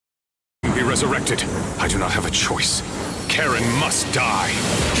be resurrected. I do not have a choice. Karen must die.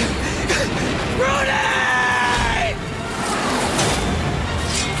 Rudy!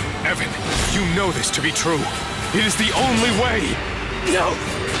 Evan, you know this to be true. It is the only way. No!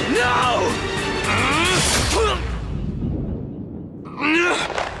 No!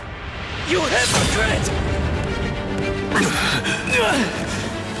 You hypocrite! Rudy!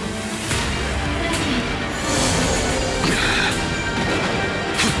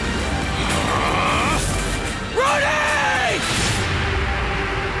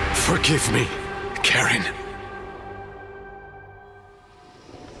 Forgive me, Karen.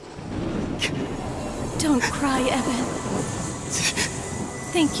 Don't cry, Evan.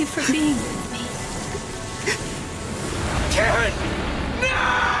 Thank you for being with me. Karen!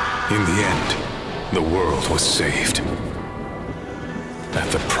 In the end, the world was saved. At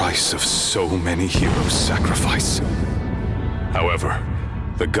the price of so many heroes' sacrifice. However,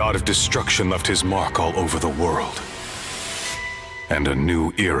 the god of destruction left his mark all over the world. And a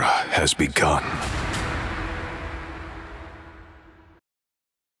new era has begun.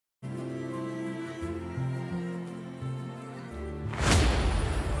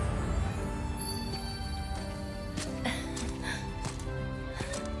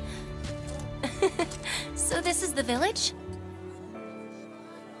 So this is the village?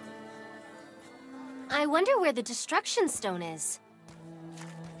 I wonder where the Destruction Stone is.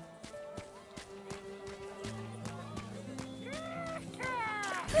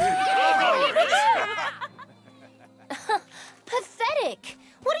 Pathetic!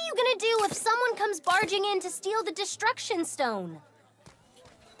 What are you gonna do if someone comes barging in to steal the Destruction Stone?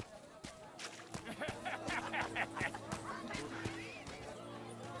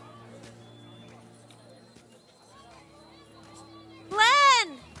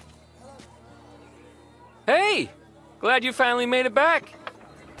 Len! Hey! Glad you finally made it back.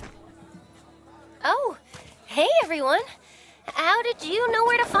 Oh, hey everyone! How did you know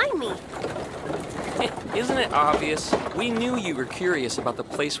where to find me? Isn't it obvious? We knew you were curious about the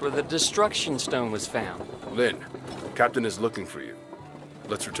place where the Destruction Stone was found. Lynn, Captain is looking for you.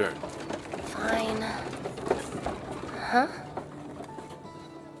 Let's return. Fine. Huh?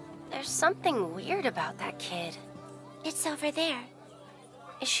 There's something weird about that kid. It's over there.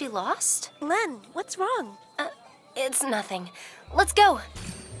 Is she lost? Len, what's wrong? It's nothing. Let's go!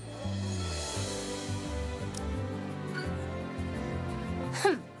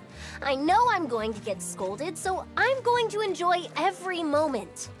 I know I'm going to get scolded, so I'm going to enjoy every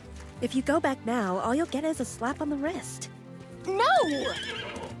moment. If you go back now, all you'll get is a slap on the wrist. No!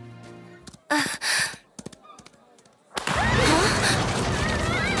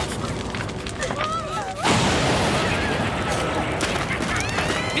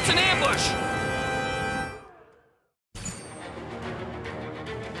 It's an ambush!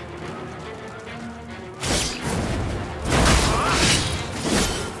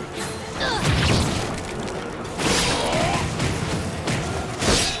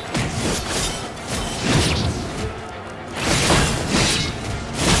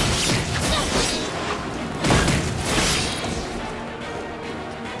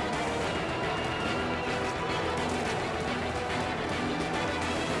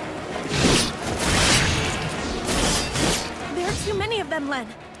 Too many of them, Len.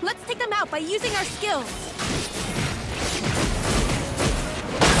 Let's take them out by using our skills.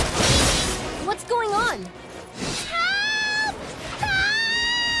 What's going on? Help! Help!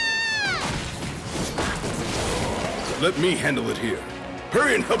 Let me handle it here.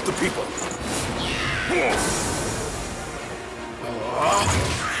 Hurry and help the people.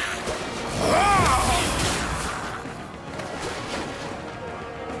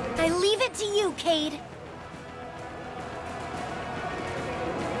 I leave it to you, Cade.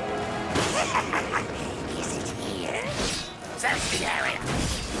 Is it here? Search the area.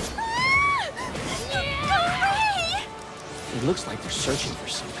 It looks like they're searching for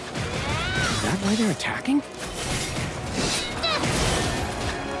something. Is that why they're attacking?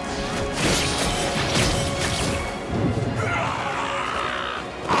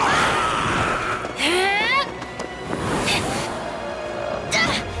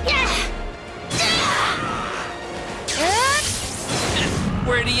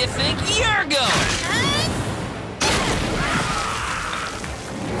 Where do you think you're going?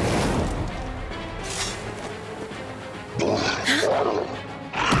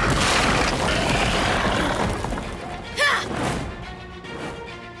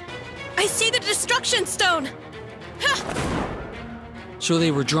 I see the Destruction Stone! So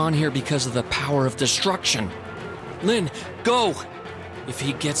they were drawn here because of the power of destruction. Lynn, go! If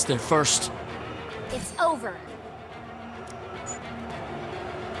he gets there first. It's over.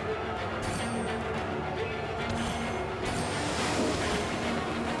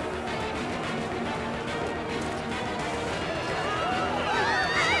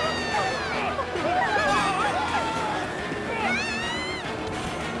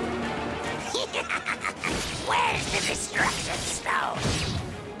 Where's the destruction stone?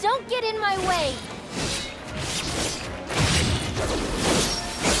 Don't get in my way!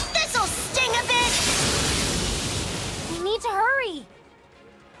 This'll sting a bit! We need to hurry!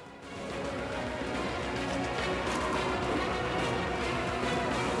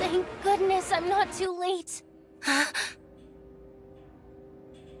 Thank goodness I'm not too late.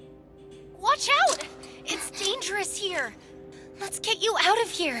 Watch out! It's dangerous here. Let's get you out of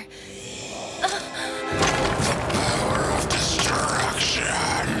here. Power of destruction.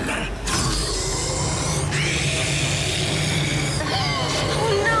 Oh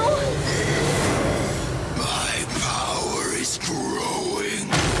no! My power is growing.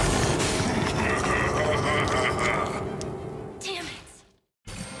 Damn it.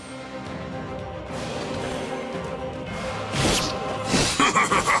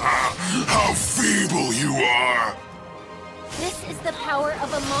 How feeble you are! This is the power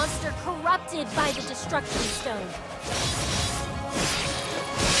of a monster corrupted by the Destruction Stone.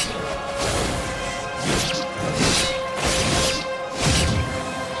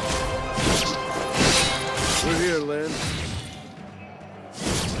 We're here, Lynn.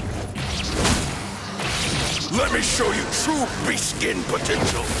 Let me show you true beast-skin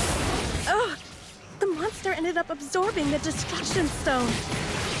potential! Ugh! The monster ended up absorbing the Destruction Stone.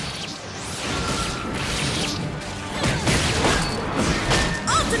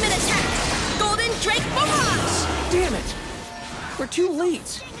 Ultimate attack! Golden Drake Barrage! Damn it! We're too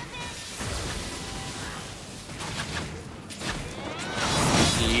late.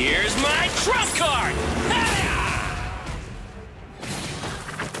 Here's my trump card!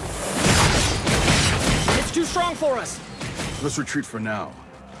 It's too strong for us! Let's retreat for now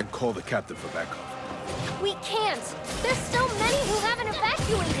and call the captain for backup. We can't! There's still many who haven't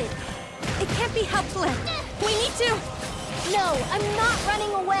evacuated! It can't be helped, Lynn. We need to... No, I'm not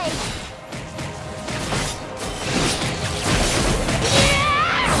running away!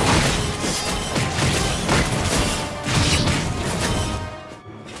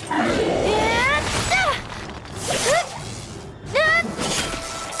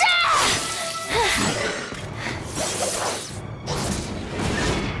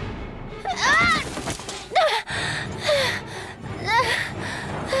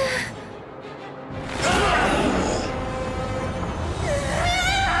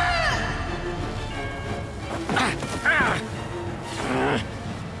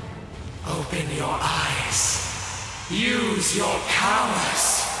 Open your eyes. Use your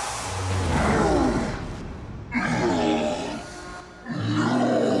powers.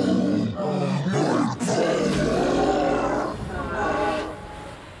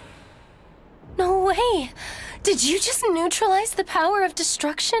 No way! Did you just neutralize the power of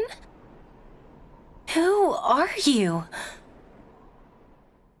destruction? Who are you?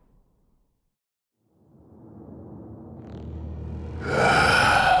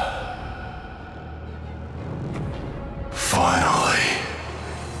 Finally.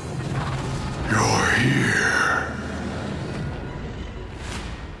 You're here.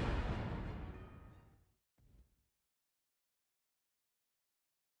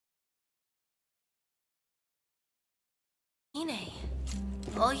 Ine,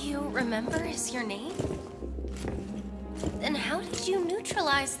 all you remember is your name? Then how did you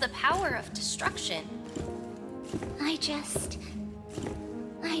neutralize the power of destruction?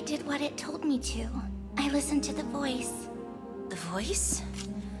 I did what it told me to. I listened to the voice. The voice?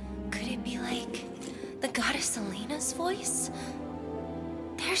 Could it be like the goddess Elena's voice?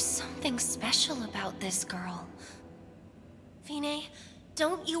 There's something special about this girl. Fine,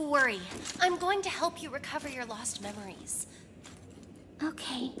 don't you worry. I'm going to help you recover your lost memories.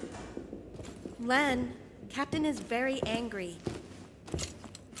 Okay. Len, Captain is very angry.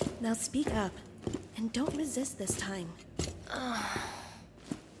 Now speak up, and don't resist this time.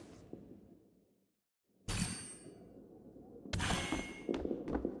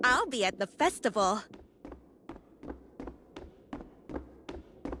 I'll be at the festival.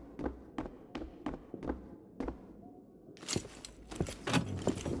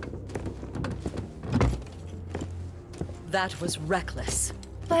 That was reckless.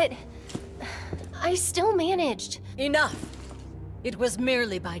 But I still managed. Enough! It was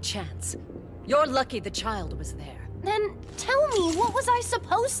merely by chance. You're lucky the child was there. Then tell me, what was I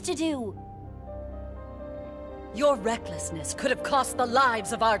supposed to do? Your recklessness could have cost the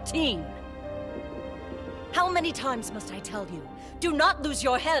lives of our team. How many times must I tell you? Do not lose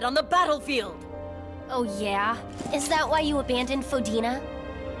your head on the battlefield! Oh yeah? Is that why you abandoned Fodina?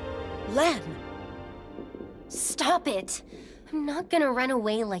 Len! Stop it! I'm not gonna run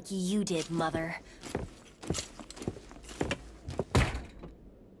away like you did, Mother.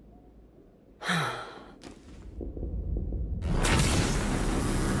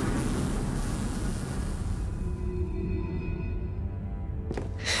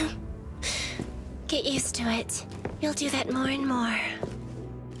 get used to it. You'll do that more and more.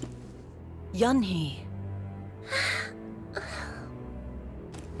 Yunhee.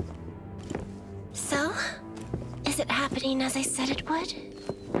 So? Is it happening as I said it would?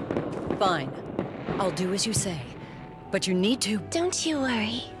 Fine. I'll do as you say. But you need to... Don't you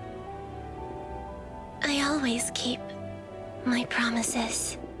worry. I always keep my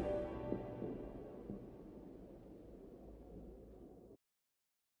promises.